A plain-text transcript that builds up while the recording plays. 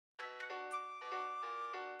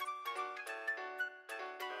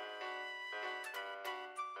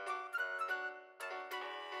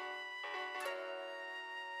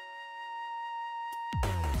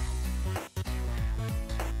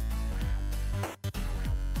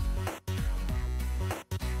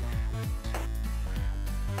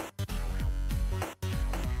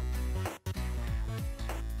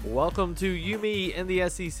Welcome to You, Me, and the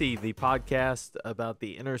SEC, the podcast about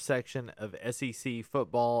the intersection of SEC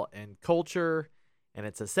football and culture. And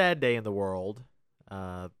it's a sad day in the world.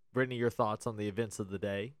 Brittany, your thoughts on the events of the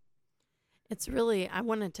day? It's really, I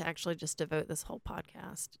wanted to actually just devote this whole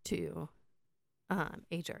podcast to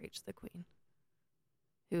HRH, the Queen,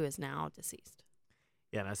 who is now deceased.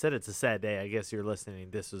 Yeah, and I said it's a sad day. I guess you're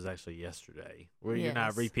listening. This was actually yesterday, where you're not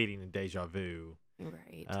Yes. repeating a deja vu.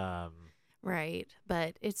 Right. Right.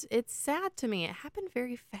 But it's sad to me. It happened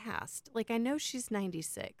very fast. Like, I know she's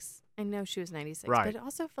 96. I know she was 96. Right. But it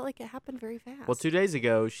also felt like it happened very fast. Well, 2 days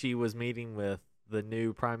ago, she was meeting with the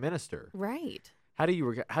new prime minister. Right. How do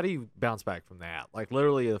you bounce back from that? Like,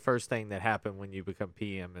 literally, the first thing that happened when you become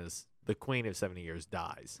PM is the Queen of 70 Years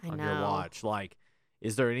dies I on know. your watch. Like,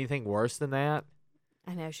 is there anything worse than that?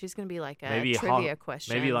 I know. She's going to be like a Maybe trivia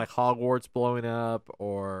question. Maybe like Hogwarts blowing up,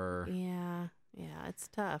 or Yeah. Yeah. It's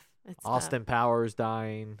tough. It's Austin Powers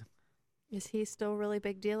dying. tough. Is he still a really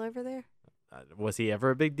big deal over there? Was he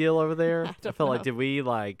ever a big deal over there? I don't feel like know.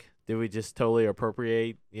 did we just totally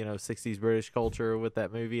appropriate 60s British culture with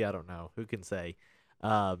that movie? I don't know. Who can say?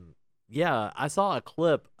 Yeah, I saw a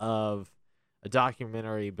clip of a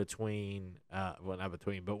documentary with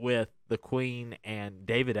the Queen and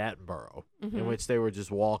David Attenborough, in Mhm. which they were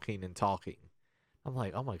just walking and talking. I'm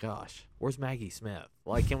like, oh my gosh, where's Maggie Smith?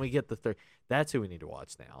 Like, can we get the third? That's who we need to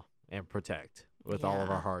watch now and protect with all of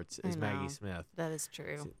Yeah, our hearts I is Maggie know. Smith. That is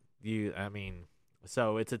true.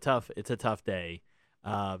 So it's a tough day.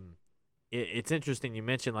 It's interesting you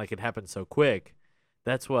mentioned like it happened so quick.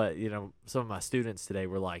 That's what some of my students today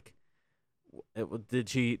were like,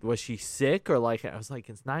 was she sick, or like, I was like,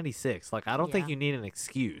 it's 96. Like, I don't think Yeah. you need an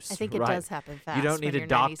excuse. I think it right? does happen fast. You don't need when a you're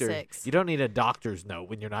doctor. 96. You don't need a doctor's note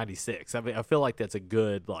when you're 96. I mean, I feel like that's a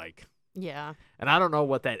good Yeah. and I don't know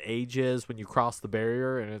what that age is when you cross the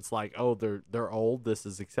barrier and it's like, oh, they're old, this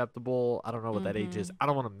is acceptable. I don't know what that age is. I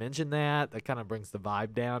don't want to mention that. That kind of brings the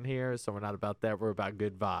vibe down here. So we're not about that. We're about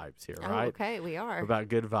good vibes here, Oh, right? okay, we are. We're about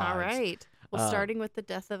good vibes. All right. Well, Uh, starting with the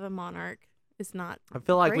death of a monarch is not. I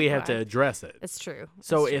feel like great we have to vibe. address it. It's true.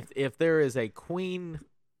 So It's true. if there is a Queen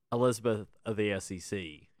Elizabeth of the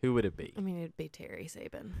SEC, who would it be? I mean, it'd be Terry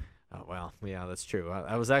Saban. Oh, well, yeah, that's true.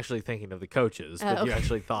 I was actually thinking of the coaches, but Oh, you okay.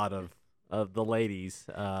 actually thought of the ladies.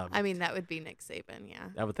 I mean, that would be Nick Saban. Yeah.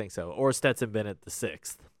 I would think so. Or Stetson Bennett the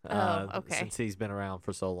sixth. Okay. Since he's been around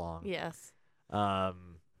for so long. Yes.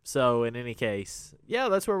 So in any case, yeah,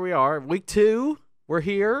 that's where we are. Week 2, we're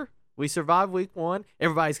here. We survived week 1.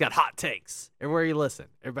 Everybody's got hot takes. Everywhere you listen,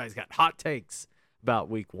 everybody's got hot takes about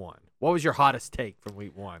week 1. What was your hottest take from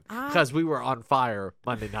week 1? Because we were on fire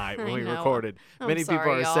Monday night when I we know. recorded. I'm Many people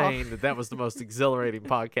sorry, are y'all. saying that was the most exhilarating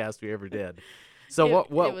podcast we ever did. So It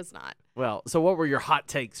what was not. so what were your hot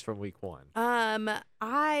takes from week 1?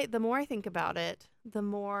 The more I think about it, the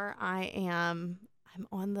more I'm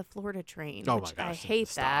on the Florida train. Oh which my gosh. I hate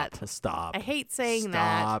Stop. that. Stop. I hate saying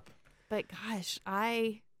that. Stop. But gosh,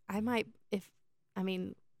 I might,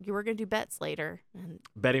 you were gonna do bets later, and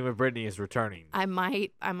Betting with Brittany is returning. I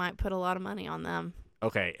might put a lot of money on them.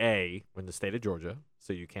 Okay, in the state of Georgia,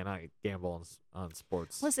 so you cannot gamble on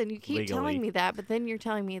sports. Listen, you keep legally. telling me that, but then you're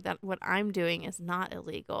telling me that what I'm doing is not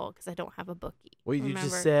illegal because I don't have a bookie. Well, you Remember?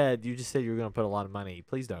 just said you were going to put a lot of money.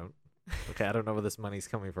 Please don't. Okay, I don't know where this money's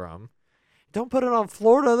coming from. Don't put it on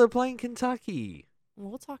Florida. They're playing Kentucky.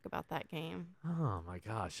 We'll talk about that game. Oh my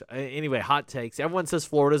gosh. Anyway, hot takes. Everyone says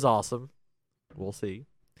Florida's awesome. We'll see.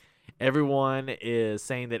 Everyone is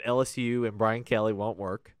saying that LSU and Brian Kelly won't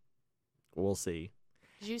work. We'll see.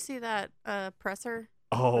 Did you see that presser?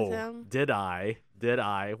 Oh, with him? did I?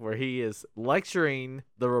 Where he is lecturing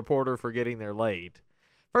the reporter for getting there late.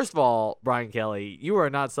 First of all, Brian Kelly, you are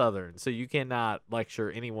not Southern, so you cannot lecture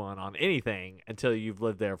anyone on anything until you've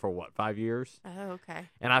lived there for, 5 years? Oh, okay.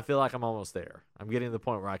 And I feel like I'm almost there. I'm getting to the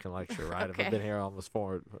point where I can lecture, right? If Okay. I've been here almost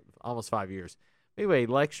 5 years. Anyway, he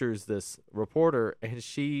lectures this reporter, and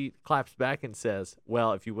she claps back and says,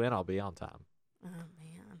 well, if you win, I'll be on time. Oh,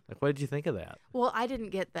 man. Like, what did you think of that? Well, I didn't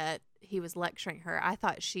get that he was lecturing her. I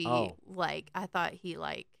thought she, Oh.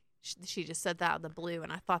 she just said that out of the blue,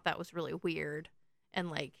 and I thought that was really weird. And,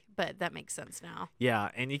 but that makes sense now.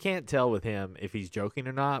 Yeah, and you can't tell with him if he's joking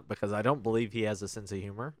or not because I don't believe he has a sense of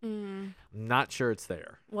humor. I'm not sure it's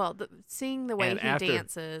there. Well, seeing the way And he after-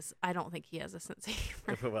 dances, I don't think he has a sense of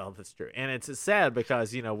humor. Well, that's true. And it's sad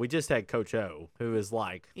because, we just had Coach O, who is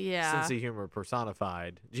like Yeah. sense of humor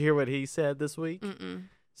personified. Did you hear what he said this week? Mm-mm.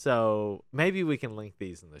 So maybe we can link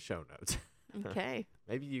these in the show notes. Okay.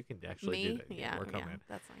 Maybe you can actually do Me? that. Yeah. Work on that.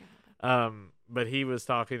 That's not gonna happen. But he was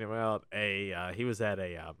talking about he was at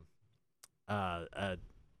a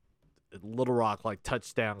Little Rock like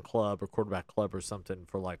touchdown club or quarterback club or something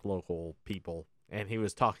for like local people, and he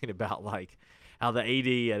was talking about like how the AD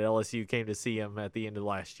at LSU came to see him at the end of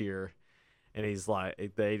last year, and he's like,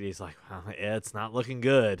 the AD's like, well, it's not looking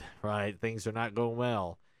good, right? Things are not going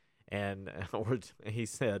well, and he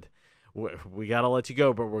said, we got to let you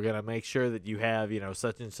go, but we're gonna make sure that you have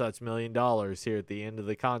such and such $1 million here at the end of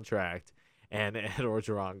the contract. And Ed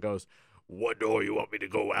Orgeron goes, what door you want me to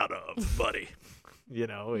go out of, buddy?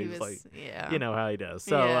 He's like, yeah. you know how he does.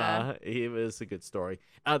 So Yeah. it was a good story.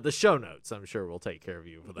 The show notes, I'm sure, will take care of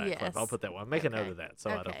you for that clip. Yes. I'll put that one. Make a note Okay. of that so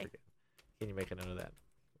I don't Okay. forget. Can you make a note of that?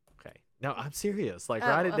 Okay. No, I'm serious. Like, Oh,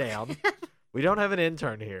 write it okay. down. We don't have an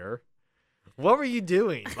intern here. What were you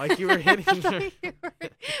doing? Like you were hitting your...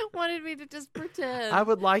 You wanted me to just pretend. I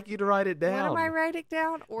would like you to write it down. What am I writing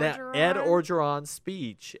down? That Orgeron? Ed Orgeron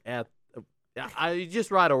speech at... I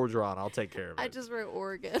just write Orgeron. I'll take care of it. I just wrote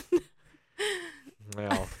Oregon.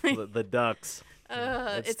 Well, the Ducks.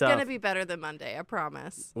 It's tough. gonna be better than Monday, I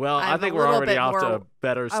promise. Well, I I'm think a we're little already bit off to a more-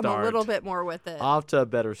 better start. I'm a little bit more with it. Off to a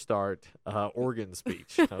better start. Oregon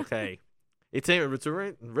speech. Okay. It's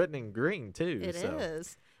written in green, too. It so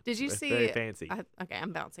is. Did you it's see? very fancy. Okay,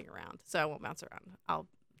 I'm bouncing around, so I won't bounce around. I'll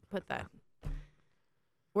put that.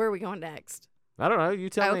 Where are we going next? I don't know. You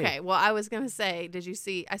tell me. Okay, well, I was gonna say, did you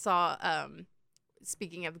see? I saw.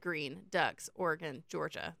 Speaking of green, Ducks, Oregon,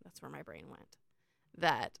 Georgia. That's where my brain went.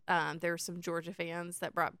 That there were some Georgia fans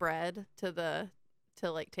that brought bread to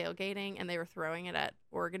like tailgating, and they were throwing it at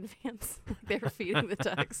Oregon fans. Like they were feeding the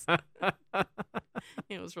Ducks.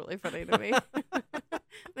 It was really funny to me.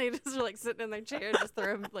 They just were like sitting in their chair, just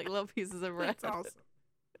throwing like little pieces of bread. That's awesome.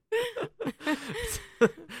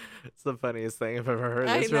 It's the funniest thing I've ever heard.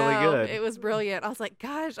 I It's know. really good. It was brilliant. I was like,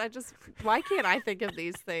 gosh, why can't I think of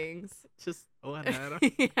these things? Just one item.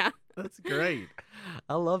 Yeah. That's great.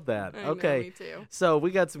 I love that. I know, Okay. me too. So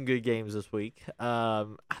we got some good games this week. I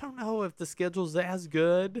don't know if the schedule's as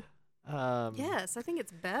good. Yes, I think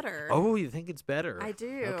it's better. Oh, you think it's better? I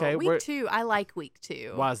do. Okay. Week 2, I like week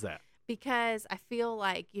 2. Why is that? Because I feel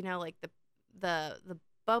like, like the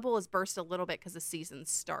bubble has burst a little bit because the season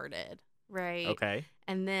started, right? Okay.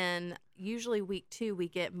 And then usually week 2 we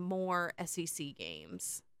get more SEC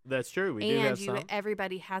games. That's true. We do have some.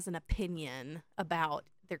 Everybody has an opinion about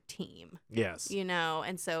their team. Yes.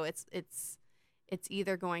 And so it's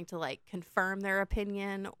either going to like confirm their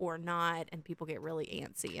opinion or not, and people get really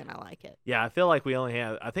antsy, and I like it. Yeah, I feel like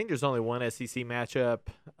I think there's only one SEC matchup,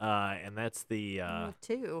 and that's the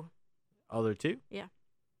 2. Oh, there are 2?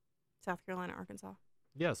 South Carolina, Arkansas.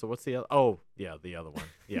 Yeah, so what's the other? Oh, yeah, the other one.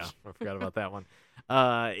 Yeah, I forgot about that one.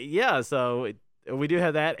 Yeah, so we do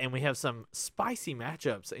have that, and we have some spicy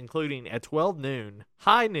matchups, including at 12 noon,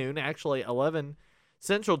 high noon, actually 11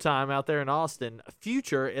 Central Time out there in Austin,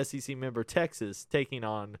 future SEC member Texas taking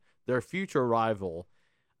on their future rival,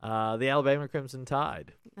 the Alabama Crimson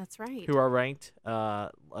Tide, That's right. who are ranked,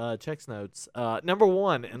 checks notes, number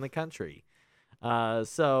 1 in the country.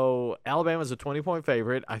 So Alabama's a 20-point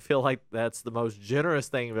favorite. I feel like that's the most generous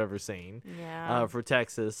thing I've ever seen Yeah. for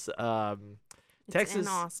Texas. It's Texas, in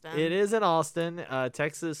Austin. It is in Austin.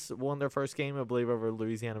 Texas won their first game, I believe, over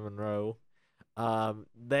Louisiana Monroe.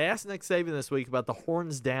 They asked Nick Saban this week about the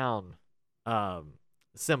horns down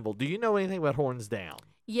symbol. Do you know anything about horns down?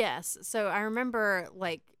 Yes. So I remember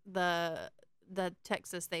like the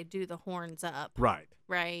Texas, they do the horns up, Right.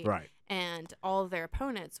 right? Right. And all of their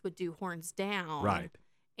opponents would do horns down. Right.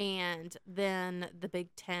 And then the Big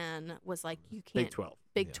Ten was like, you can't. Big 12.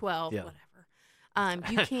 Big Yeah. 12, Yeah.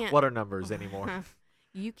 whatever. You can't. What are numbers anymore?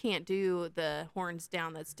 You can't do the horns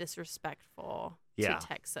down. That's disrespectful Yeah. to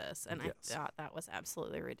Texas, and Yes. I thought that was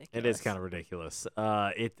absolutely ridiculous. It is kind of ridiculous.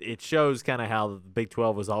 It shows kind of how the Big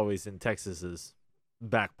 12 was always in Texas's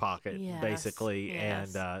back pocket, Yes, basically.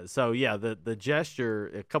 yes. And so, yeah, the gesture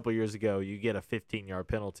a couple years ago, you get a 15-yard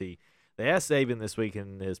penalty. They asked Saban this week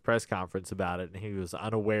in his press conference about it, and he was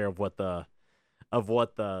unaware of what the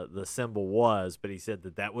symbol was, but he said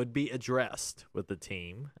that would be addressed with the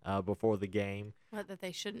team before the game. What, that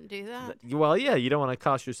they shouldn't do that? Well, yeah, you don't want to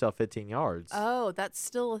cost yourself 15 yards. Oh, that's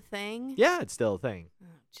still a thing? Yeah, it's still a thing. Oh,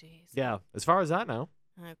 jeez. Yeah, as far as I know.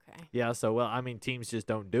 Okay. Yeah, so, well, I mean, teams just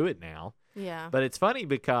don't do it now. Yeah. But it's funny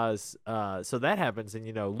because, so that happens, and,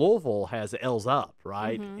 Louisville has L's up,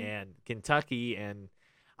 right? Mhm. And Kentucky, and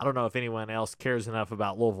I don't know if anyone else cares enough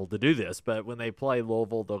about Louisville to do this, but when they play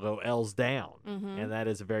Louisville, they'll go L's down. Mhm. And that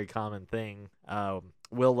is a very common thing.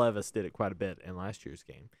 Will Levis did it quite a bit in last year's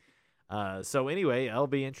game. So anyway, it'll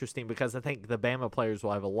be interesting because I think the Bama players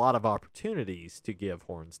will have a lot of opportunities to give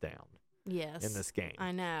horns down Yes. in this game.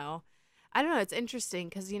 I know. I don't know. It's interesting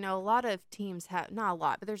because, a lot of teams have, not a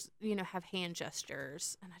lot, but there's, have hand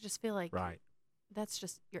gestures. And I just feel like Right. that's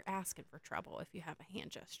just, you're asking for trouble if you have a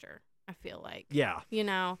hand gesture. I feel like. Yeah.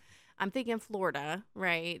 I'm thinking Florida,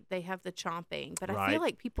 right? They have the chomping, but I Right. feel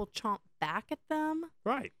like people chomp back at them.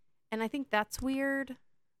 Right. And I think that's weird.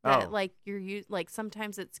 That, Oh. like,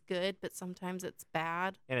 sometimes it's good, but sometimes it's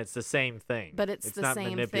bad. And it's the same thing. But it's the not same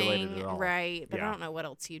manipulated thing, at all. right? But Yeah. I don't know what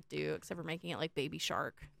else you'd do except for making it like Baby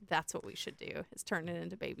Shark. That's what we should do, is turn it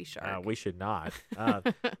into Baby Shark. We should not.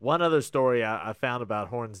 One other story I found about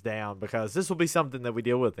horns down, because this will be something that we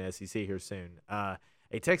deal with in the SEC here soon. A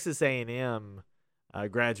Texas A&M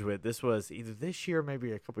graduate, this was either this year or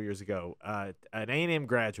maybe a couple years ago, an A&M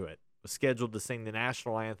graduate was scheduled to sing the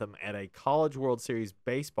national anthem at a College World Series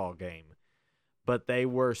baseball game, but they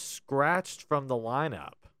were scratched from the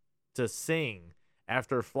lineup to sing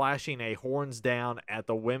after flashing a horns down at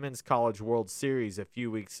the Women's College World Series a few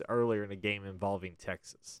weeks earlier in a game involving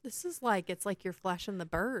Texas. This is it's like you're flashing the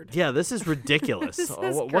bird. Yeah, this is ridiculous. This is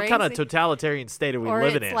What kind of crazy. totalitarian state are we Or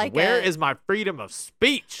living it's in? like Where is my freedom of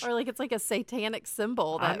speech? Or it's like a satanic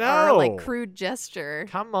symbol I that or like know. crude gesture.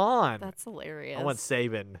 Come on. That's hilarious. I want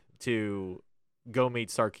Saban to go meet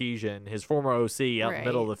Sarkeesian, his former OC, out in the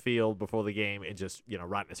middle of Right. the field before the game, and just,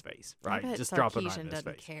 right in his face, I right? bet Just drop it right Sarkeesian in his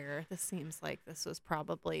doesn't face. care. This seems like this was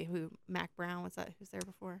probably Mac Brown was that who's there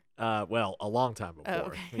before? Well, a long time before. Oh,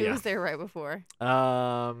 okay. Who Yeah. was there right before?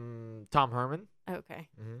 Tom Herman. Okay.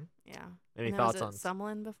 hmm Yeah. Any And then thoughts was it on?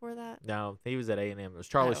 Sumlin before that? No, he was at A&M. It was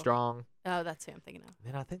Charlie Oh. Strong. Oh, that's who I'm thinking of.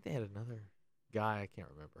 And then I think they had another guy. I can't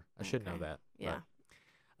remember. I should know Okay. that. Yeah.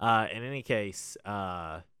 But, in any case,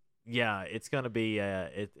 yeah, it's gonna be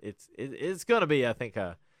it's gonna be, I think,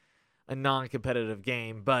 a non-competitive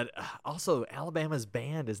game. But also, Alabama's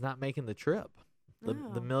band is not making the trip. The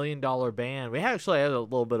Oh. $1 million band. We actually had a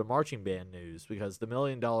little bit of marching band news, because the $1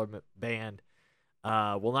 million band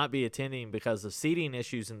will not be attending because of seating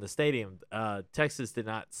issues in the stadium. Texas did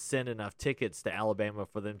not send enough tickets to Alabama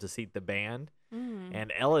for them to seat the band. Mm.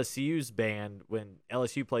 And LSU's band, when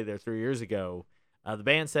LSU played there 3 years ago, the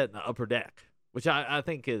band sat in the upper deck, which I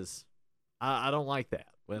think is I don't like that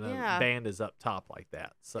when Yeah. a band is up top like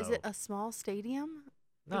that. So Is it a small stadium?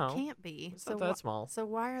 no, It can't be. it's not that small. So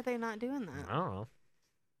why are they not doing that? I don't know.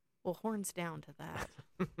 Well, horns down to that.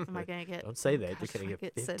 Am I gonna get? Don't say oh that. gosh, You're am I gonna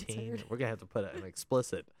get 15. censored? We're gonna have to put an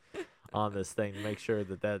explicit on this thing to make sure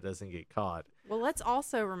that doesn't get caught. Well, let's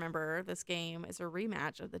also remember this game is a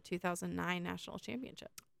rematch of the 2009 national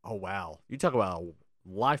championship. Oh wow, you talk about a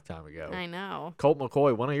lifetime ago. I know. Colt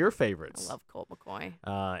McCoy, one of your I favorites. love Colt McCoy.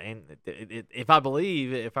 And if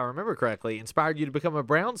I remember correctly, inspired you to become a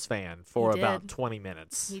Browns fan for He about did. 20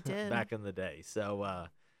 minutes He did. back in the day. So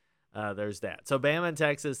there's that. So Bama and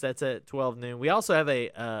Texas, that's at 12 noon. We also have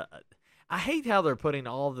I hate how they're putting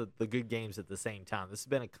all the good games at the same time. This has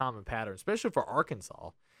been a common pattern, especially for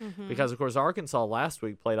Arkansas, Mhm. because, of course, Arkansas last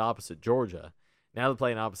week played opposite Georgia. Now they're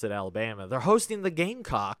playing opposite Alabama. They're hosting the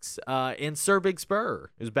Gamecocks in Sir Big Spur,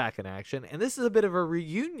 who's back in action. And this is a bit of a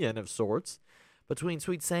reunion of sorts between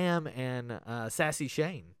Sweet Sam and Sassy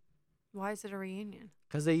Shane, Why is it a reunion?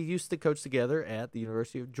 because they used to coach together at the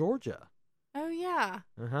University of Georgia. Oh yeah.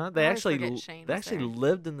 They I actually forget Shane they was actually there.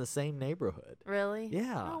 lived in the same neighborhood. Really?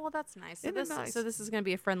 Yeah. Oh well, that's nice. So Isn't it this nice? so this is going to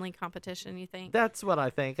be a friendly competition. You think? That's what I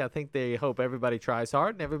think. I think they hope everybody tries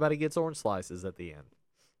hard and everybody gets orange slices at the end.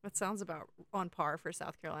 That sounds about on par for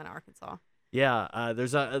South Carolina, Arkansas. Yeah,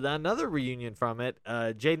 there's another reunion from it.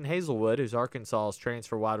 Jaden Hazelwood, who's Arkansas's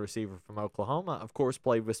transfer wide receiver from Oklahoma, of course,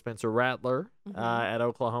 played with Spencer Rattler Mhm. at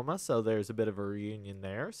Oklahoma, so there's a bit of a reunion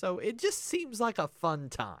there. So it just seems like a fun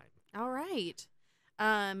time. All right.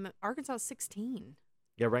 Arkansas is 16.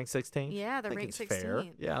 Yeah, ranked 16? Yeah, I they're think ranked it's 16. fair.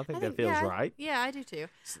 Yeah, I think that feels yeah, right. Yeah, I do too.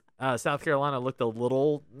 South Carolina looked a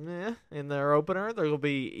little in their opener. They'll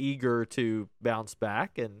be eager to bounce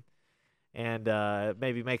back and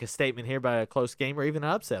maybe make a statement here by a close game or even an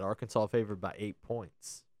upset. Arkansas favored by 8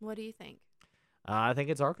 points. What do you think? I think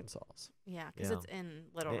it's Arkansas's. Yeah, because Yeah. it's in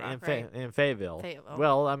Little in, Rock, right? in Fayetteville. Fayetteville.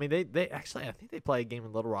 Well, I mean, they actually, I think they play a game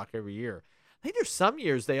in Little Rock every year. I think there's some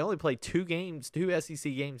years they only play two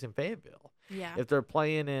SEC games in Fayetteville. Yeah. If they're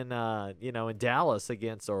playing in, in Dallas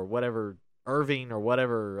against or whatever Irving or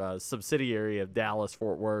whatever subsidiary of Dallas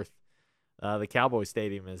Fort Worth, the Cowboy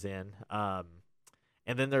Stadium is in, and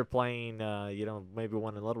then they're playing, maybe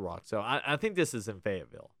one in Little Rock. So I think this is in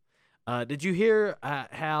Fayetteville. Did you hear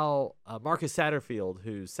how Marcus Satterfield,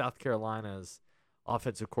 who's South Carolina's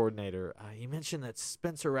offensive coordinator, he mentioned that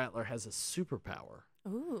Spencer Rattler has a superpower.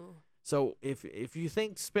 Ooh. So if you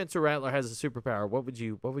think Spencer Rattler has a superpower, what would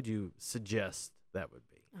you suggest that would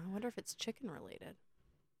be? I wonder if it's chicken related.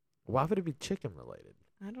 Why would it be chicken related?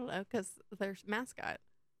 I don't know, because their mascot.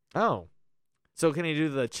 Oh. So can he do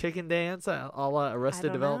the chicken dance a la I Arrested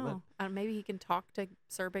don't Development? know. Maybe he can talk to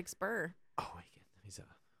Sir Big Spur, Oh, he's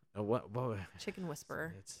a what? chicken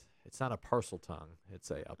whisperer. It's not a parcel tongue. It's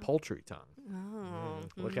a poultry tongue. Oh,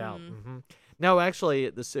 Look out. No, actually,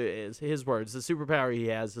 is his words. The superpower he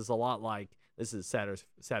has is a lot like, this is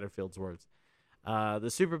Satterfield's words. The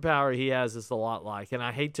superpower he has is a lot like, and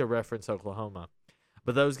I hate to reference Oklahoma,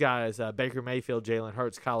 but those guys, Baker Mayfield, Jalen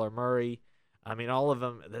Hurts, Kyler Murray, I mean, all of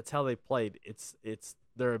them, that's how they played. It's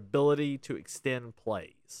their ability to extend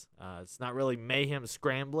plays. It's not really mayhem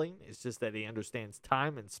scrambling. It's just that he understands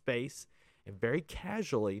time and space and very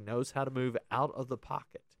casually knows how to move out of the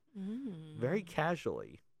pocket. Very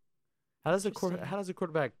casually. How does a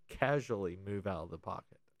quarterback casually move out of the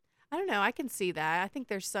pocket? I don't know. I can see that. I think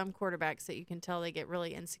there's some quarterbacks that you can tell they get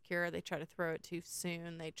really insecure. They try to throw it too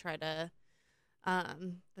soon. They try to that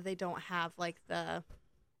they don't have like the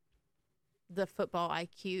football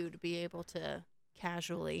IQ to be able to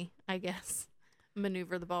casually, I guess,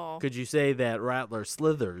 maneuver the ball. Could you say that Rattler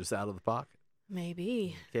slithers out of the pocket?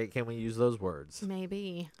 Maybe. Can we use those words?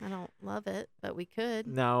 Maybe. I don't love it, but we could.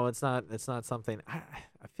 No, it's not. It's not something. I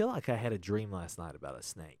feel like I had a dream last night about a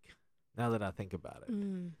snake. Now that I think about it,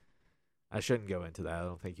 I shouldn't go into that. I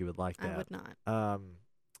don't think you would like that. I would not.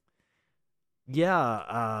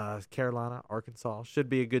 Carolina, Arkansas should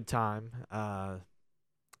be a good time.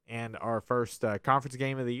 And our first conference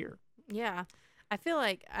game of the year. Yeah. I feel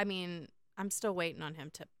like, I'm still waiting on him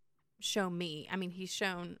to show me. He's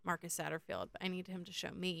shown Marcus Satterfield, but I need him to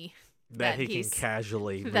show me that he can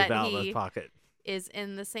casually move out of the pocket. Is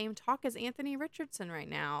in the same talk as Anthony Richardson right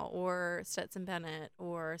now, or Stetson Bennett,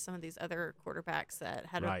 or some of these other quarterbacks that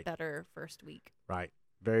had a better first week. Right.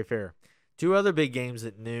 Very fair. Two other big games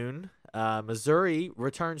at noon. Missouri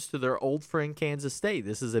returns to their old friend Kansas State.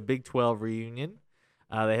 This is a Big 12 reunion.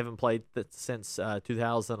 They haven't played since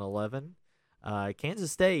 2011.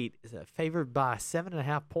 Kansas State is favored by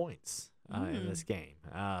 7.5 points in this game.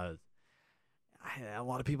 A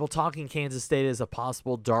lot of people talking Kansas State as a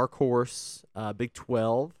possible dark horse Big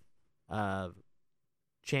 12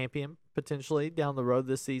 champion potentially down the road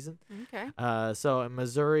this season. Okay. So in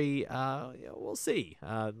Missouri, we'll see.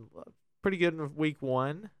 Pretty good in week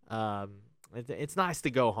one. It's nice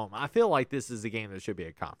to go home. I feel like this is a game that should be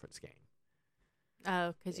a conference game.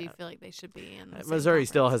 Oh, because you feel like they should be in the same Missouri conference.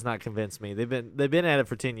 still has not convinced me. They've been at it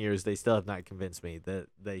for 10 years. They still have not convinced me that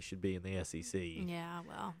they should be in the SEC. Yeah,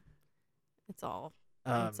 well, it's all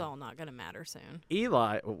not going to matter soon.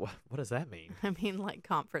 Eli, what does that mean? Like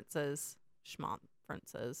conferences,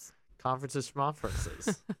 schmonferences. Conferences,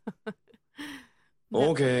 schmonferences.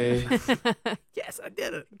 Okay. Yes, I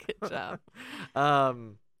did it. Good job.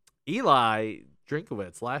 Eli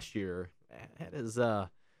Drinkowitz last year had his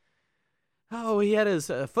he had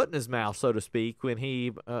his foot in his mouth, so to speak, when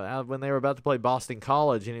when they were about to play Boston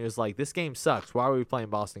College, and he was like, "This game sucks. Why are we playing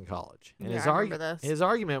Boston College?" And I remember this. his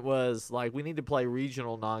argument was like, "We need to play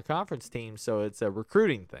regional non-conference teams, so it's a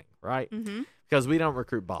recruiting thing, right? Mm-hmm. Because we don't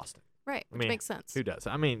recruit Boston, Right, which makes sense. Who does?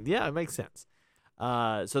 Yeah, it makes sense.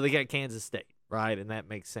 So they got Kansas State, right, and that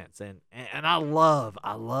makes sense. And I love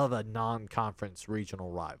a non-conference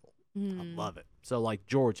regional rival. I love it. So like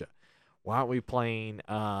Georgia, why aren't we playing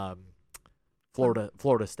Florida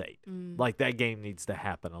State? Like that game needs to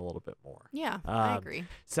happen a little bit more. Yeah, I agree.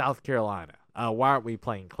 South Carolina, why aren't we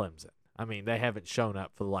playing Clemson? They haven't shown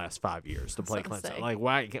up for the last 5 years to play Clemson. Like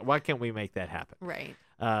why can't we make that happen? Right.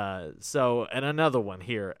 So and another one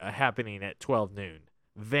here happening at 12 noon.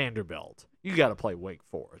 Vanderbilt, you got to play Wake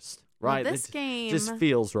Forest, right? Well, this game just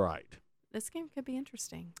feels right. This game could be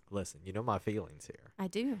interesting. Listen, you know my feelings here. I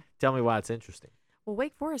do. Tell me why it's interesting. Well,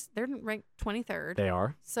 Wake Forest, they're ranked 23rd. They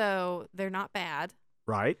are. So they're not bad.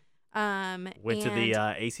 Right. Went to the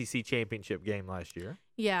ACC championship game last year.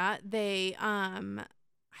 Yeah, they. I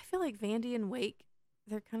feel like Vandy and Wake,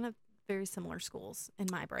 they're kind of very similar schools in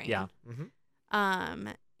my brain. Yeah. Mm-hmm.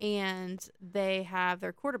 And they have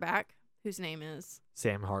their quarterback, whose name is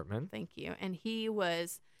Sam Hartman. Thank you. And he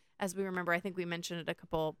was, as we remember, I think we mentioned it a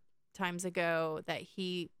couple times ago, that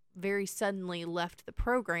he very suddenly left the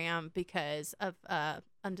program because of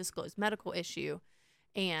undisclosed medical issue,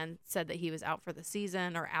 and said that he was out for the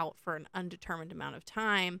season or out for an undetermined amount of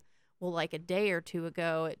time. Well, like a day or two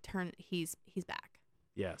ago, it turned he's back.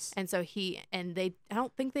 Yes. And so I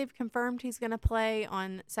don't think they've confirmed he's going to play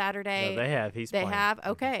on Saturday. No, they have. They have.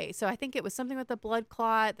 Okay. So I think it was something with the blood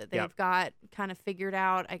clot that they've got kind of figured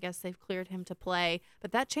out. I guess they've cleared him to play,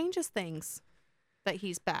 but that changes things that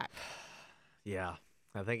he's back. Yeah,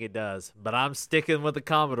 I think it does. But I'm sticking with the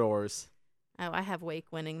Commodores. Oh, I have Wake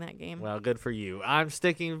winning that game. Well, good for you. I'm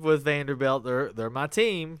sticking with Vanderbilt. They're my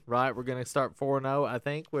team, right? We're going to start 4-0, I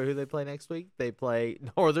think. Who do they play next week? They play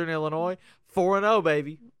Northern Illinois. 4-0,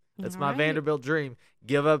 baby. That's All my right. Vanderbilt dream.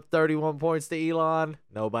 Give up 31 points to Elon.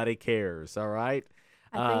 Nobody cares, all right?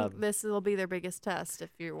 I think this will be their biggest test if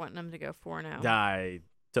you're wanting them to go 4-0. I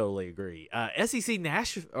totally agree. SEC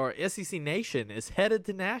Nation is headed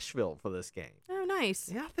to Nashville for this game. Oh, nice.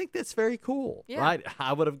 Yeah, I think that's very cool, Yeah. right?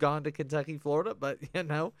 I would have gone to Kentucky, Florida, but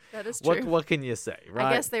That is true. what can you say, right?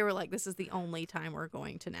 I guess they were like, this is the only time we're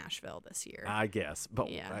going to Nashville this year. I guess, but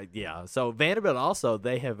Yeah. yeah. So Vanderbilt also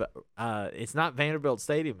they have it's not Vanderbilt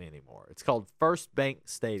Stadium anymore. It's called First Bank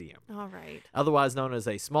Stadium, All right. otherwise known as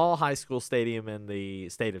a small high school stadium in the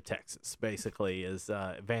state of Texas. Basically, is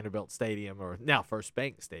Vanderbilt Stadium, or now First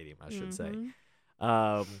Bank Stadium, I should say.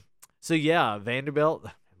 Mhm. So yeah, Vanderbilt,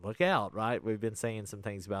 look out, right? We've been saying some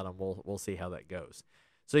things about them. We'll see how that goes.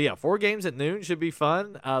 So yeah, 4 games at noon should be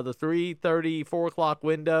fun. The 3:30, 4 o'clock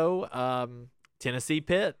window. Tennessee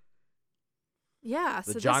Pitt, Yeah.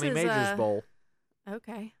 the So Johnny this is, Majors Bowl.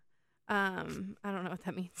 Okay. I don't know what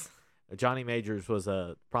that means. Johnny Majors was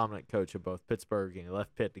a prominent coach of both Pittsburgh, and he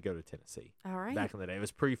left Pitt to go to Tennessee All right. back in the day. It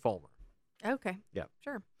was pre-Fulmer. Okay. Yeah.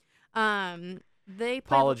 Sure. They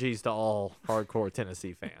played. Apologies to all hardcore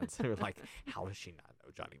Tennessee fans who are like, how does she not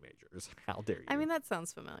know Johnny Majors? How dare you? I mean, that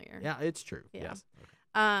sounds familiar. yeah, it's true. Yeah. Yes.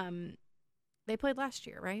 Okay. They played last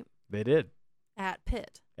year, right? They did At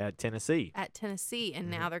Pitt, at Tennessee. at Tennessee, and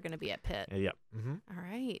now they're going to be at Pitt. Yep. Mm-hmm. All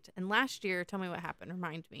right. And last year, tell me what happened.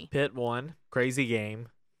 Remind me. Pitt won. Crazy game.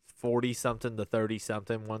 40-something to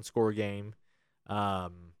 30-something, one-score game.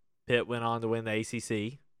 Pitt went on to win the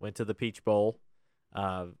ACC, went to the Peach Bowl.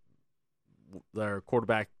 Their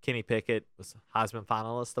quarterback, Kenny Pickett, was Heisman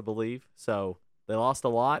finalist, I believe. So they lost a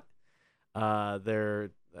lot. They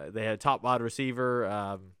had top wide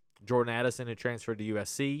receiver, Jordan Addison, who transferred to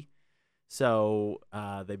USC. So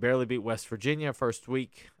they barely beat West Virginia first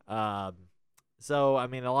week. So, I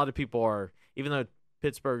mean, a lot of people are, even though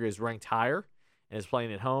Pittsburgh is ranked higher and is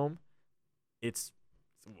playing at home, it's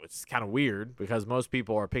kind of weird because most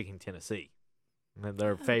people are picking Tennessee. And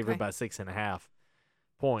they're favored Okay. by 6.5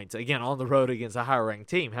 points. Again, on the road against a higher ranked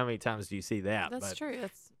team. How many times do you see that? That's true.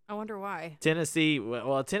 I wonder why. Tennessee,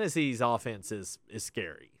 well, Tennessee's offense is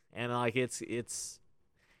scary. And like it's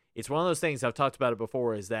one of those things, I've talked about it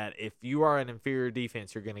before, is that if you are an inferior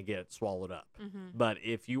defense, you're going to get swallowed up. Mm-hmm. But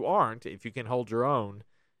if you aren't, if you can hold your own,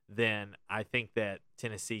 then I think that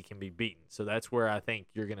Tennessee can be beaten. So that's where I think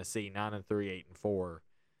you're going to see 9-3, 8-4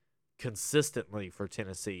 consistently for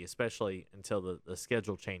Tennessee, especially until the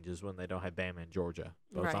schedule changes when they don't have Bama and Georgia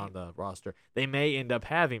both Right. on the roster. They may end up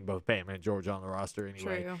having both Bama and Georgia on the roster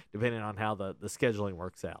anyway, True. depending on how the scheduling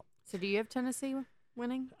works out. So do you have Tennessee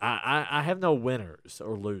winning? I have no winners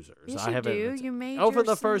or losers. Yes, I you haven't. do. You made Over the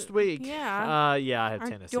your first week. Yeah. Yeah, I have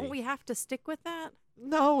Tennessee. Don't we have to stick with that?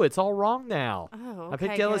 No, it's all wrong now. Oh, I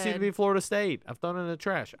picked okay, LSU to good. be Florida State. I've thrown it in the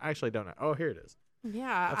trash. I actually don't know. Oh, here it is.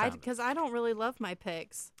 Yeah, found it. because I don't really love my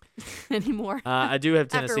picks anymore. I do have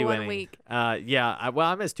After Tennessee one winning. week. Yeah.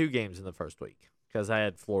 I missed 2 games in the first week because I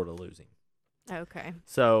had Florida losing. Okay.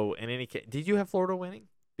 So in any case, did you have Florida winning?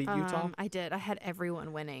 Beat Utah? I did. I had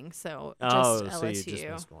everyone winning, so Oh, just so LSU. you just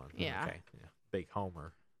missed one. Yeah. Okay. Yeah. Big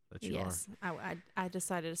homer that you Yes, I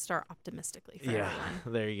decided to start optimistically for are. Yeah.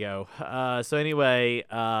 everyone. There you go. So anyway,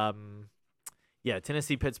 yeah,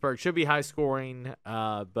 Tennessee Pittsburgh should be high scoring,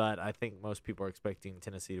 but I think most people are expecting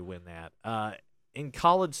Tennessee to win that. In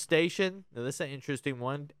College Station, now this is an interesting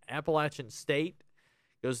one. Appalachian State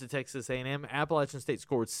goes to Texas A&M. Appalachian State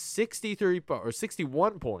scored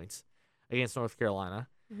 61 points against North Carolina.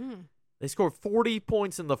 Mhm. They scored 40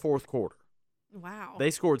 points in the fourth quarter. Wow.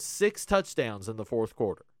 They scored 6 touchdowns in the fourth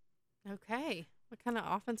quarter. Okay. What kind of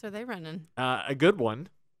offense are they running? A good one.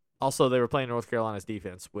 Also, they were playing North Carolina's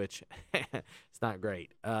defense, which it's not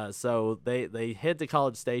great. So they head to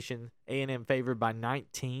College Station. A&M favored by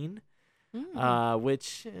 19,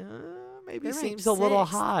 which maybe They're seems ranked a little 6th.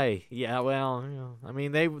 high. Yeah, well, I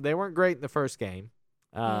mean they weren't great in the first game.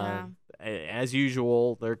 Yeah. As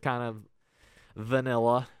usual, they're kind of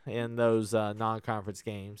vanilla in those non-conference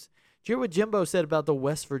games. Did you hear what Jimbo said about the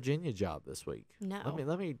West Virginia job this week? No.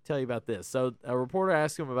 Let me tell you about this. So a reporter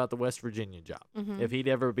asked him about the West Virginia job, Mhm. if he'd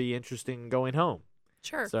ever be interested in going home.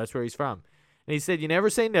 Sure. So that's where he's from. And he said, "You never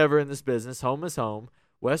say never in this business. Home is home.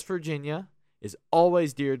 West Virginia is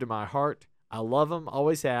always dear to my heart. I love them,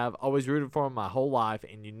 always have, always rooted for them my whole life.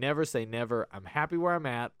 And you never say never. I'm happy where I'm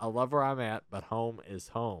at. I love where I'm at, but home is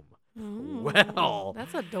home." Well,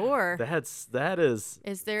 that's a door. That is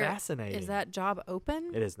Is there? fascinating. Is that job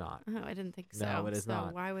open? It is not. Oh, I didn't think so. No, it is so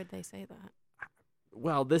not. Why would they say that?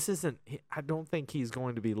 well, this isn't. I don't think he's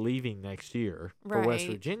going to be leaving next year for West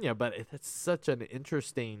Right. Virginia. But it's such an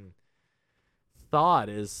interesting thought.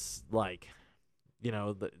 Is like,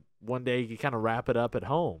 one day you kind of wrap it up at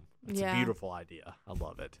home. It's a Yeah. beautiful idea. I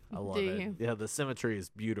love it. I love Do it. you? Yeah, the symmetry is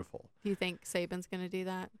beautiful. Do you think Saban's going to do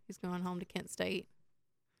that? He's going home to Kent State.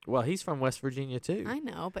 Well, he's from West Virginia too. I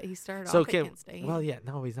know, but he started So off at Kent State. well, yeah,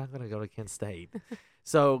 no, he's not going to go to Kent State.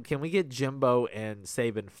 So can we get Jimbo and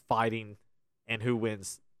Saban fighting, and who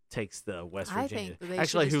wins takes the West I Virginia? think they should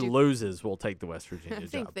Actually, just who do- loses will take the West Virginia I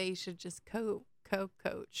think job. they should just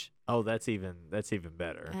co-coach, Oh, that's even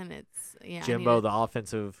better. and it's I need Jimbo, to- the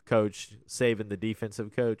offensive coach, Saban, the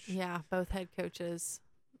defensive coach. yeah, both head coaches.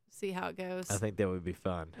 See how it goes. I think that would be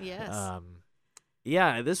fun. Yes.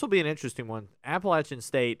 Yeah, this will be an interesting one. Appalachian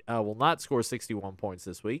State will not score 61 points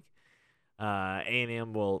this week.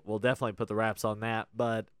 A&M will definitely put the wraps on that,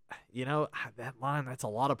 but that line, that's a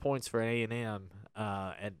lot of points for A&M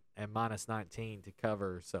at minus 19 to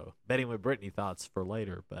cover. So betting with Brittany thoughts for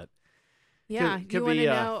later, but yeah, could you want be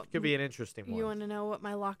to know? could be an interesting You one. want to know what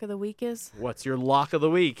my lock of the week is? What's your lock of the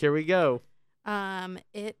week? Here we go.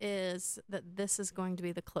 It is that this is going to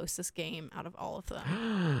be the closest game out of all of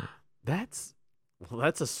them. That's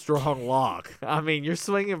a strong lock. I mean, you're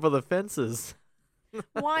swinging for the fences.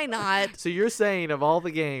 Why not? So you're saying of all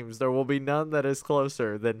the games, there will be none that is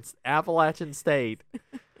closer than Appalachian State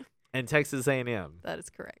and Texas A&M. That is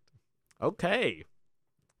correct. Okay.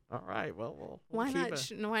 All right. Well, we'll Why keep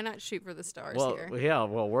not? it- Why not shoot for the stars well, here? yeah.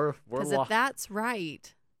 Well, we're Because lo- if that's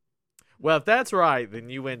right, well, if that's right, then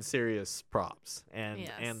you win serious props, and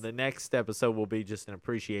Yes. the next episode will be just an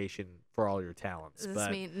appreciation for all your talents. does this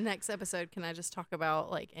But mean next episode? Can I just talk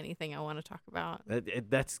about like anything I want to talk about?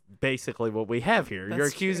 that's basically what we have here. You're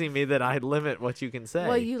That's accusing me that I limit what you can say.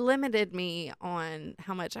 Well, you limited me on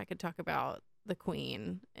how much I could talk about the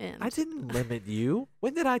Queen, and I didn't limit you.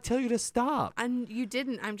 When did I tell you to stop? And you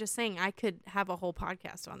didn't. I'm just saying I could have a whole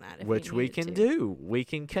podcast on that. If Which we needed can to. do. We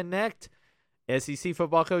can connect SEC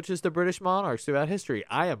football coaches to British monarchs throughout history.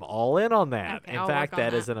 I am all in on that. Okay, in I'll fact, work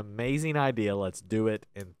on that is that. an amazing idea. Let's do it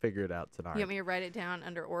and figure it out tonight. You want me to write it down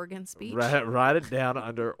under Oregon speech? Write it down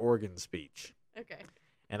under Oregon speech. Okay.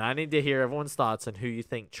 And I need to hear everyone's thoughts on who you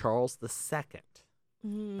think Charles II,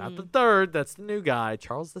 not the Mm. third, that's the new guy,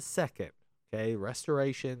 Charles II. Okay,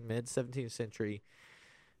 Restoration, mid 17th century.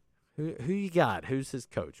 Who you got? Who's his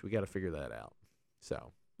coach? We got to figure that out.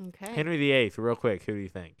 So, Okay. Henry VIII, real quick, who do you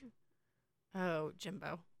think? Oh,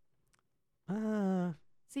 Jimbo. Uh,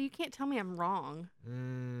 See, you can't tell me I'm wrong.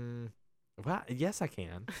 well, yes, I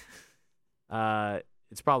can.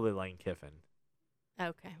 It's probably Lane Kiffin.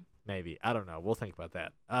 Okay. Maybe. I don't know. We'll think about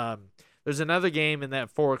that. There's another game in that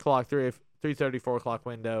 4 o'clock, 3:30, 4 o'clock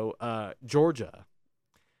window. Georgia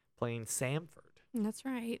playing Samford. That's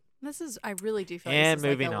right. I really do feel like And this is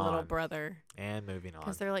like moving a little on. brother And moving on.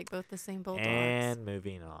 because they're like both the same bulldogs. And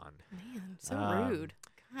moving on. Man, so Um, rude.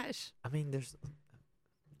 Gosh. I mean, there's.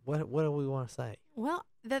 What do we want to say? Well,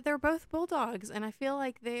 that they're both bulldogs, and I feel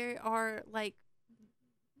like they are like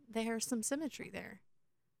there's some symmetry there.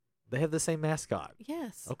 They have the same mascot.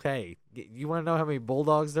 Yes. Okay. You want to know how many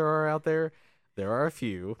bulldogs there are out there? There are a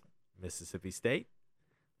few. Mississippi State.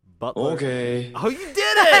 Butler. Okay. Oh, you did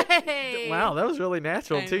it! Hey! Wow, that was really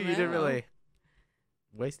natural I too. You didn't know. really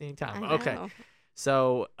waste any time. I Okay. know.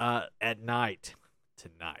 So at night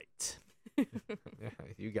tonight.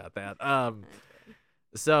 You got that.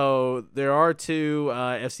 So there are two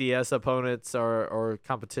FCS opponents or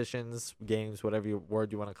competitions, games, whatever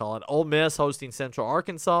word you want to call it. Ole Miss hosting Central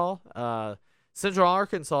Arkansas. Central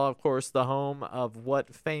Arkansas, of course, the home of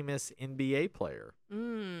what famous NBA player?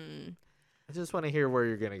 Mm. I just want to hear where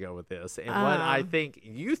you're going to go with this and what I Um, think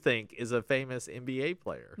you think is a famous NBA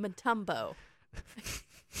player. Matumbo.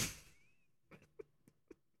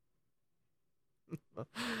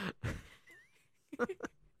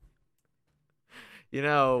 You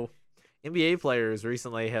know, NBA players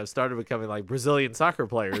recently have started becoming like Brazilian soccer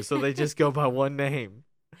players, so they just go by one name.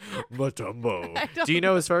 Mutombo. I don't Do you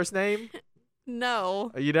know his first name?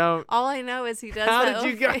 No. You don't? All I know is he does How that did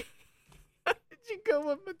you little go? fa- How did you go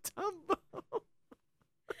with Mutombo?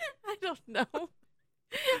 I don't know.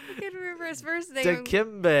 I can't remember his first name.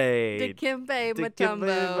 Dikembe. Dikembe Dikembe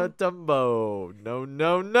Mutombo. Mutombo. No,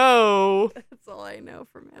 no, no. That's all I know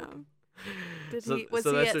from him. Was So he that's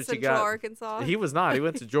at what you Central got. Arkansas? He was not. He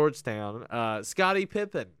went to Georgetown. Scottie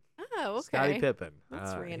Pippen. Oh, okay. Scottie Pippen.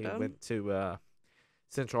 That's He random. went to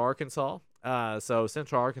Central Arkansas. So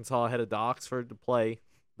Central Arkansas headed to Oxford to play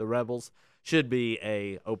the Rebels. Should be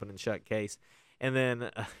a open and shut case. And then,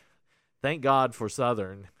 thank God for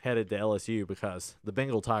Southern headed to LSU because the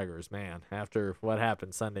Bengal Tigers, man, after what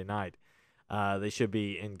happened Sunday night, They should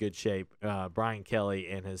be in good shape. Brian Kelly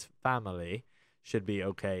and his family should be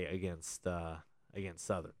okay against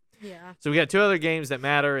Southern. Yeah. So we got two other games that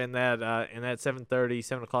matter in that 7:30,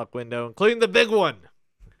 7 o'clock window, including the big one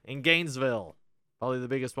in Gainesville. Probably the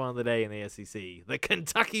biggest one of the day in the SEC. The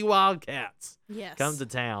Kentucky Wildcats Yes. come to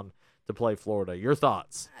town to play Florida. Your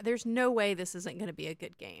thoughts? There's no way this isn't going to be a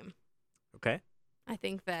good game. Okay. I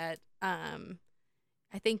think that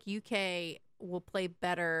I think UK will play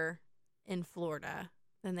better in Florida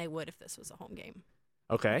than they would if this was a home game.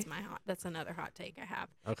 Okay. That's another hot take I have.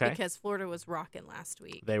 Okay. Because Florida was rocking last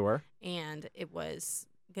week. They were. And it's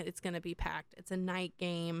going to be packed. It's a night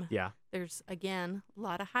game. Yeah. There's, again, a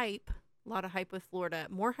lot of hype with Florida.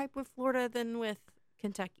 More hype with Florida than with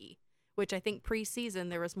Kentucky, which I think preseason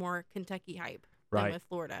there was more Kentucky hype than with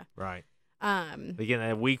Florida. Right. Again,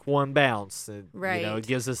 that week one bounce. Right. It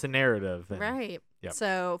gives us a narrative. Right. Yep.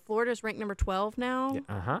 So Florida's ranked number 12 now.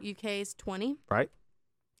 Yeah, UK's 20. Right.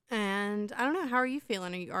 And I don't know. How are you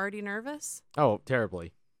feeling? Are you already nervous? Oh,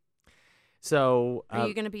 terribly. So Are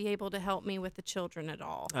you going to be able to help me with the children at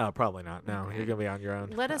all? Probably not. No, Okay. you're going to be on your own.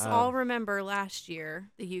 Let us all remember last year,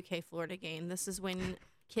 the UK-Florida game. This is when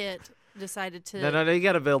Kit decided to... No, you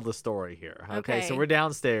got to build the story here. Okay, so Okay. we're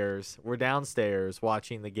downstairs. We're downstairs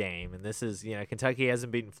watching the game, and this is, Kentucky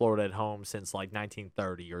hasn't beaten Florida at home since like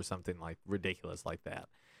 1930 or something like ridiculous like that.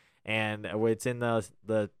 And it's in the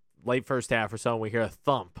late first half or so, and we hear a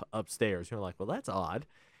thump upstairs. We're like, well, that's odd.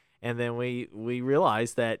 And then we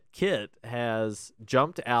realize that Kit has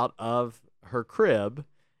jumped out of her crib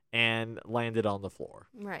and landed on the floor.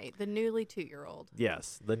 Right, the newly 2-year-old.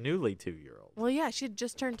 Yes, the newly 2-year-old. Well, yeah, she had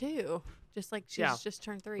just turned 2, just like she's just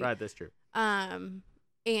turned 3. Right, that's true.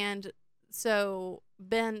 And so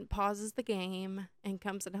Ben pauses the game and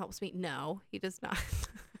comes and helps me. No, he does not.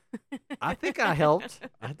 I think I helped.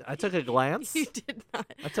 I took a glance. You did not.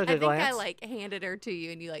 I took I a think glance. I handed her to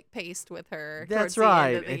you and you paced with her. That's towards the end right.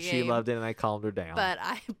 of the And she game. loved it, and I calmed her down. But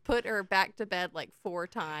I put her back to bed like 4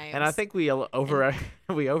 times. And I think we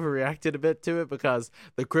overreacted a bit to it because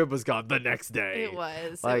the crib was gone the next day. it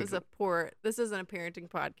was. Like- It was a poor. This isn't a parenting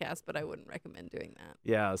podcast, but I wouldn't recommend doing that.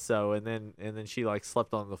 Yeah. So and then she like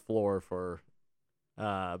slept on the floor for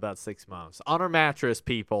about 6 months on her mattress.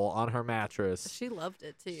 People on her mattress. She loved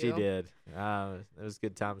it too. She did. It was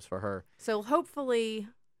good times for her. So hopefully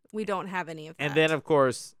we don't have any of that. And then of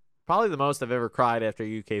course, probably the most I've ever cried after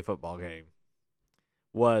a UK football game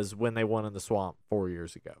was when they won in the Swamp 4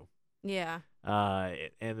 years ago. yeah.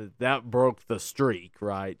 And that broke the streak,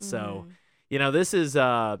 right? So, Mhm.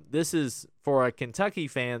 this is for a Kentucky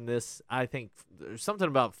fan. This, I think, there's something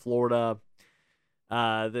about Florida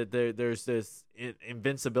that there's this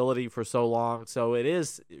invincibility for so long. So it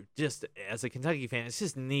is just, as a Kentucky fan, it's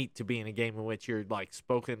just neat to be in a game in which you're like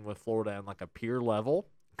spoken with Florida on like a peer level.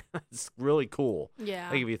 It's really cool. Yeah.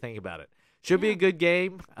 I think if you think about it, should be a good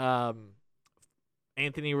game.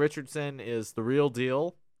 Anthony Richardson is the real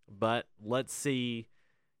deal, but let's see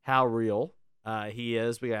how real he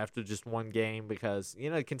is. We after just one game because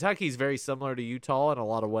Kentucky's very similar to Utah in a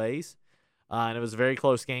lot of ways, and it was a very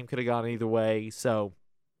close game. Could have gone either way. So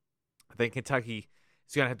I think Kentucky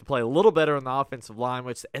is going to have to play a little better on the offensive line,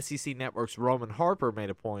 which the SEC Network's Roman Harper made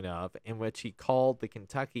a point of, in which he called the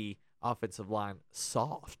Kentucky offensive line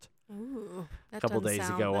soft Ooh, a couple days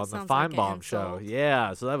ago on the sounds like an Feinbaum show. insult.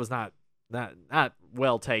 Yeah, so that was not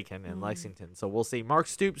well taken in Lexington. So we'll see. Mark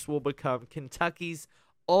Stoops will become Kentucky's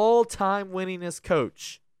all-time winningest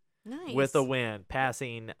coach Nice. with a win,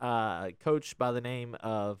 passing a coach by the name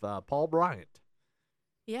of Paul Bryant.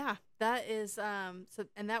 Yeah, that is and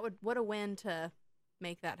that would what a win to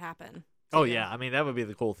make that happen. Oh too. yeah, I mean that would be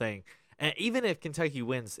the cool thing. And even if Kentucky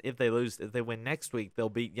wins, if they win next week, they'll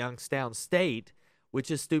beat Youngstown State,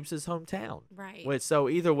 which is Stoops' hometown. Right. So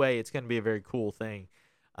either way, it's going to be a very cool thing.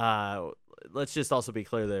 Let's just also be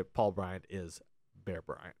clear that Paul Bryant is Bear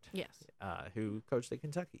Bryant, Yes. who coached at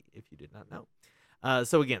Kentucky, if you did not know.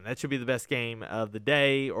 So again, that should be the best game of the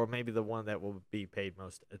day, or maybe the one that will be paid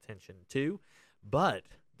most attention to. But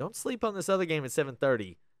don't sleep on this other game at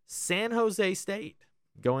 7:30. San Jose State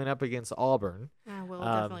going up against Auburn. I will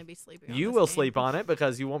definitely be sleeping on You this will game. sleep on it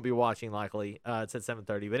because you won't be watching likely. It's at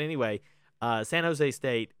 7:30. But anyway, San Jose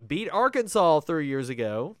State beat Arkansas 3 years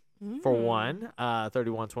ago for one,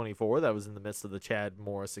 31-24. That was in the midst of the Chad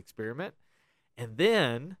Morris experiment. And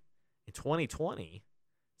then in 2020,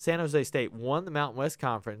 San Jose State won the Mountain West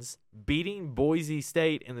Conference, beating Boise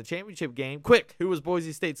State in the championship game. Quick, who was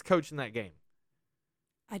Boise State's coach in that game?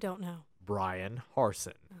 I don't know. Brian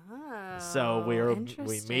Harsin. Oh, So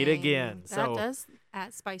we meet again. That So does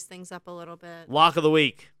spice things up a little bit. lock of the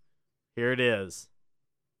week. Here it is.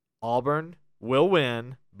 Auburn will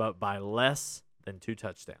win, but by less than 2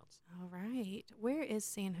 touchdowns. All right. Where is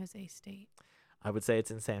San Jose State? I would say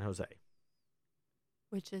it's in San Jose.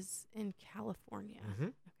 Which is in California. hmm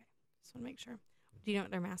Okay. Just want to make sure. Do you know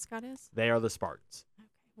what their mascot is? They are the Spartans. Okay.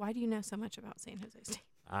 Why do you know so much about San Jose State?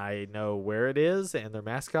 I know where it is and their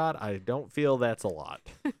mascot. I don't feel that's a lot.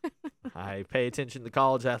 I pay attention to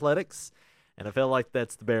college athletics, and I feel like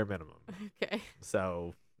that's the bare minimum. Okay.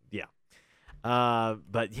 So, yeah.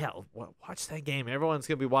 But, yeah, watch that game. Everyone's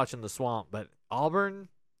going to be watching the Swamp. But Auburn,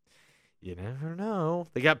 you never know.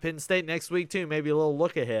 They got Penn State next week, too. Maybe a little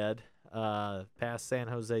look ahead past San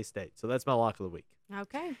Jose State. So that's my lock of the week.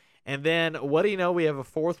 Okay. And then, what do you know? We have a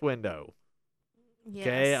fourth window. Yes.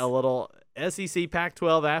 Okay, a little SEC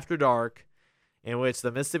Pac-12 After Dark, in which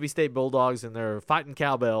the Mississippi State Bulldogs and their fighting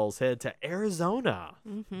cowbells head to Arizona.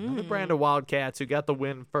 Another brand of Wildcats who got the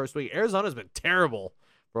win first week. Arizona's been terrible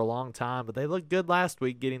for a long time, but they looked good last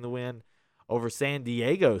week getting the win over San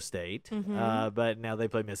Diego State. But now they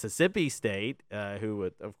play Mississippi State,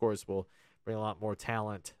 who, of course, will bring a lot more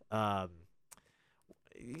talent.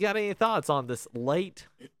 You got any thoughts on this late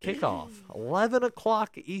kickoff? 11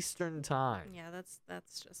 o'clock Eastern time. Yeah, that's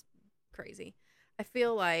just crazy. I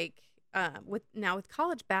feel like with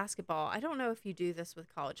college basketball, I don't know if you do this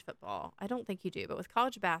with college football. I don't think you do, but with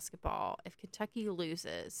college basketball, if Kentucky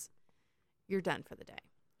loses, you're done for the day.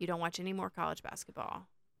 You don't watch any more college basketball.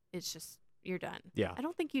 It's just you're done. Yeah. I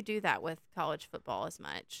don't think you do that with college football as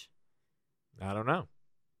much. I don't know.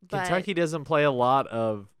 But Kentucky doesn't play a lot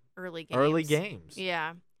of early games. games.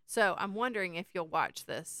 Yeah. So I'm wondering if you'll watch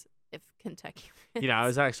this if Kentucky wins. You know, I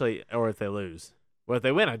was actually, or if they lose. Well, if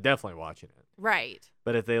they win, I'm definitely watching it. Right.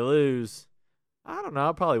 But if they lose, I don't know.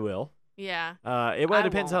 I probably will. Yeah. It I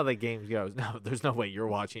depends how won't. the game goes. No, there's no way you're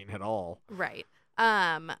watching at all. Right.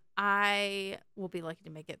 I will be lucky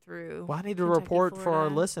to make it through. Well, I need to Kentucky, report for our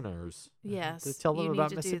Florida. listeners. Yes. To tell them you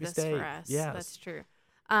about need to Mississippi do this State. For us. Yes. That's true.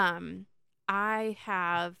 I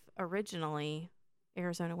have originally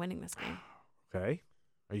Arizona winning this game. Okay.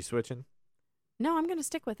 Are you switching? No, I'm going to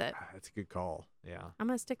stick with it. That's a good call. Yeah. I'm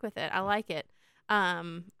going to stick with it. I like it.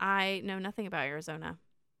 I know nothing about Arizona.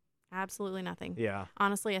 Absolutely nothing. Yeah.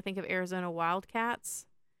 Honestly, I think of Arizona Wildcats.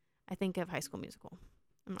 I think of High School Musical.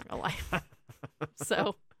 I'm not going to lie.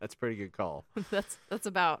 So That's a pretty good call. that's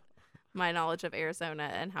about my knowledge of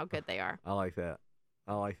Arizona and how good they are. I like that.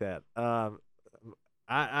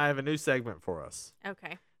 I have a new segment for us.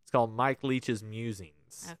 Okay. It's called Mike Leach's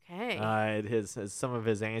Musings. Okay. It has some of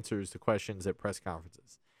his answers to questions at press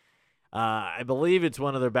conferences. I believe it's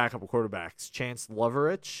one of their backup quarterbacks, Chance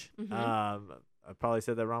Loverich. I probably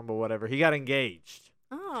said that wrong, but whatever. He got engaged.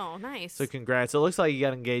 Oh, nice. So congrats. It looks like he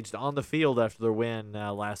got engaged on the field after their win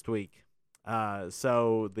last week.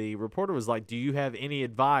 So the reporter was like, do you have any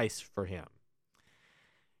advice for him?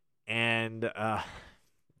 And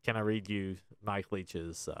can I read you Mike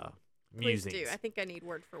Leach's Please musings? do. I think I need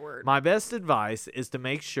word for word. My best advice is to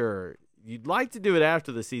make sure you'd like to do it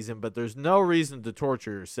after the season, but there's no reason to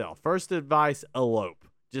torture yourself. First advice, elope.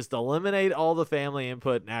 Just eliminate all the family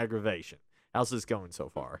input and aggravation. How's this going so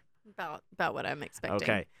far? About what I'm expecting.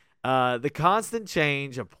 Okay. The constant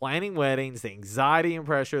change of planning weddings, the anxiety and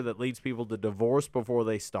pressure that leads people to divorce before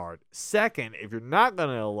they start. Second, if you're not going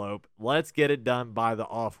to elope, let's get it done by the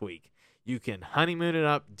off week. You can honeymoon it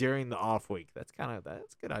up during the off week. That's a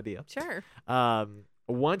good idea. Sure.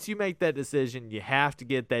 Once you make that decision, you have to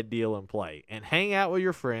get that deal in play and hang out with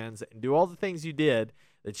your friends and do all the things you did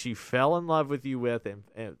that she fell in love with you with,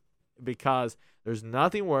 and because there's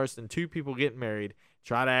nothing worse than two people getting married,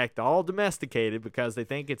 try to act all domesticated because they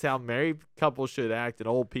think it's how married couples should act and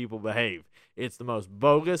old people behave. It's the most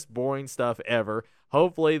bogus, boring stuff ever.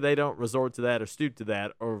 Hopefully they don't resort to that or stoop to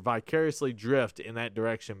that or vicariously drift in that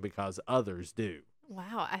direction because others do.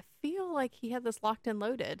 Wow. I feel like he had this locked and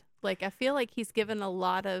loaded. Like, I feel like he's given a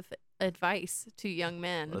lot of advice to young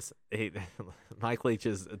men. Listen, Mike Leach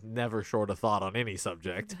is never short of thought on any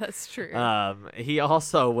subject. That's true. He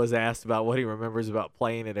also was asked about what he remembers about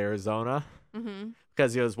playing at Arizona.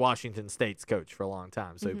 Because he was Washington State's coach for a long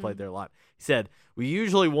time, so he played there a lot. He said, we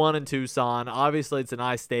usually won in Tucson. Obviously, it's a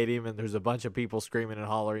nice stadium, and there's a bunch of people screaming and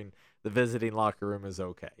hollering. The visiting locker room is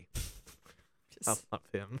okay. I love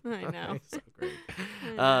him. I know. He's so great.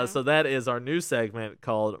 I know. So that is our new segment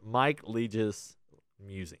called Mike Leach's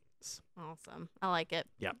Musings. Awesome. I like it.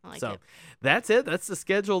 Yeah. I like So it. that's it. That's the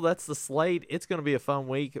schedule. That's the slate. It's going to be a fun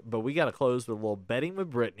week, but we got to close with a little betting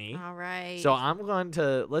with Brittany. All right. So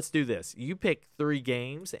let's do this. You pick 3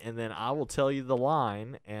 games, and then I will tell you the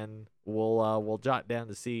line, and we'll jot down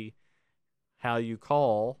to see how you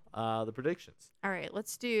call the predictions. All right.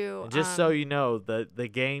 Let's do. And just so you know, the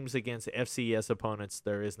games against FCS opponents,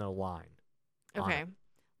 there is no line. on Okay. it.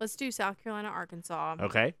 Let's do South Carolina, Arkansas.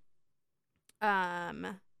 Okay.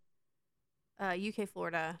 UK,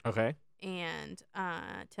 Florida, Okay. and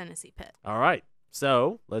Tennessee, Pitt. All right.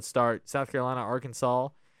 So let's start South Carolina, Arkansas.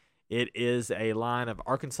 It is a line of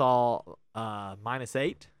Arkansas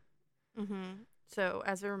 -8. Mm-hmm. So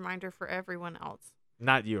as a reminder for everyone else,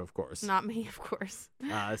 Not you, of course. not me, of course.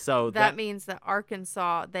 So that means that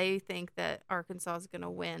Arkansas, they think that Arkansas is going to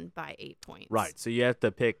win by 8 points. right. So you have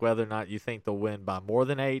to pick whether or not you think they'll win by more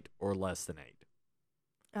than 8 or less than 8.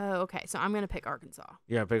 Oh, okay. So I'm going to pick Arkansas.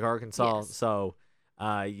 You're gonna pick Arkansas. Yes. So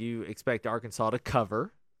you expect Arkansas to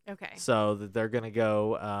cover. Okay. So that they're gonna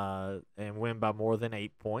go and win by more than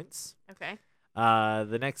 8 points. Okay.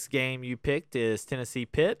 The next game you picked is Tennessee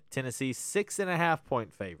Pitt. Tennessee's 6.5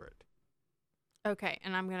 point favorite. Okay.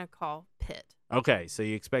 And I'm going to call Pitt. Okay, so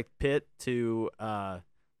you expect Pitt to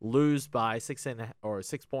lose by 6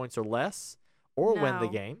 points or less, or win the No.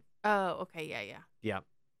 game. Oh, okay. Yeah. Yeah.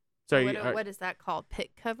 So What is that called?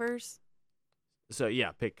 Pitt covers? So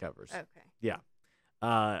yeah, Pitt covers. Okay.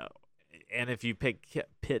 And if you pick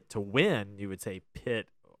Pitt to win, you would say Pitt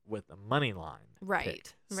with the money line. Right.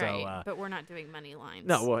 pick. Right. So, but we're not doing money lines.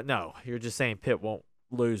 no, you're just saying Pitt won't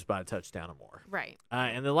lose by a touchdown or more. Right.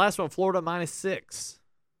 And the last one, Florida -6.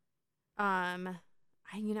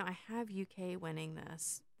 I have UK winning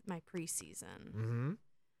this, my preseason. Mm-hmm.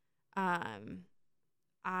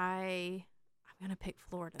 I'm gonna pick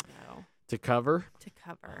Florida though To cover. to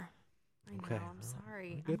cover. I Okay, know. I'm well,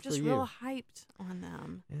 sorry. good I'm just for real you. hyped on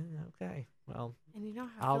them, Yeah, okay. Well, and you know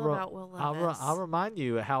how I I'll feel about Will Levis. I'll remind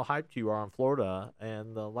you how hyped you are on Florida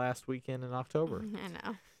and the last weekend in October, I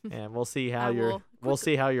know. and we'll see how I you're will we'll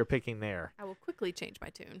see how you're picking there. I will quickly change my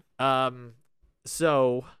tune.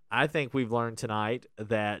 So I think we've learned tonight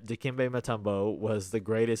that Dikembe Mutombo was the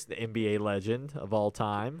greatest NBA legend of all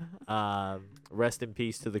time. Rest in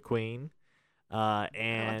peace to the Queen. I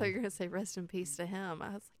And thought you were gonna say rest in peace to him.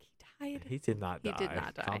 I was like, he died. he did not die. He did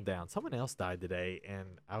not die. Calm down. Someone else died today,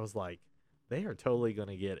 and I was like, they are totally going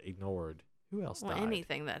to get ignored. Who else Well, died?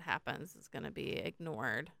 anything that happens is gonna be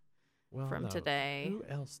ignored Well, from no. today. Who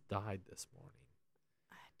else died this morning?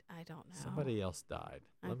 I don't know. Somebody else died.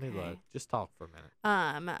 Let me look. Okay. Just talk for a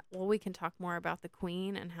minute. Well, we can talk more about the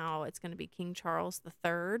Queen and how it's going to be King Charles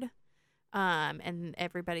III. And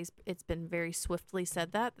it's been very swiftly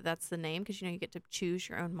said that that's the name, because you get to choose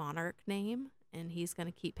your own monarch name, and he's going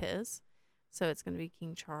to keep his. So it's going to be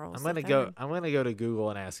King Charles. I'm gonna go. I'm gonna go to Google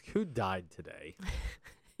and ask who died today.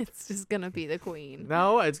 It's just going to be the Queen.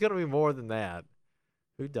 No, it's gonna be more than that.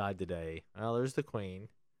 Who died today? Well, there's the Queen.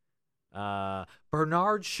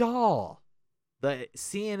 Bernard Shaw, the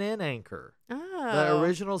CNN anchor, the Oh.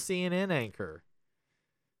 original CNN anchor.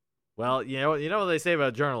 Well, you know what they say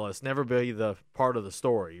about journalists: never be the part of the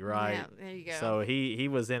story, right? Yeah, there you go. So he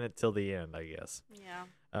was in it till the end, I guess.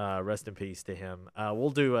 Yeah. Rest in peace to him. We'll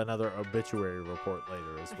do another obituary report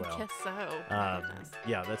later as well. I guess so. My goodness.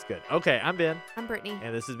 Yeah, that's good. Okay, I'm Ben, I'm Brittany.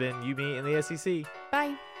 and this has been You, Me, and the SEC.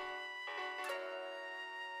 Bye.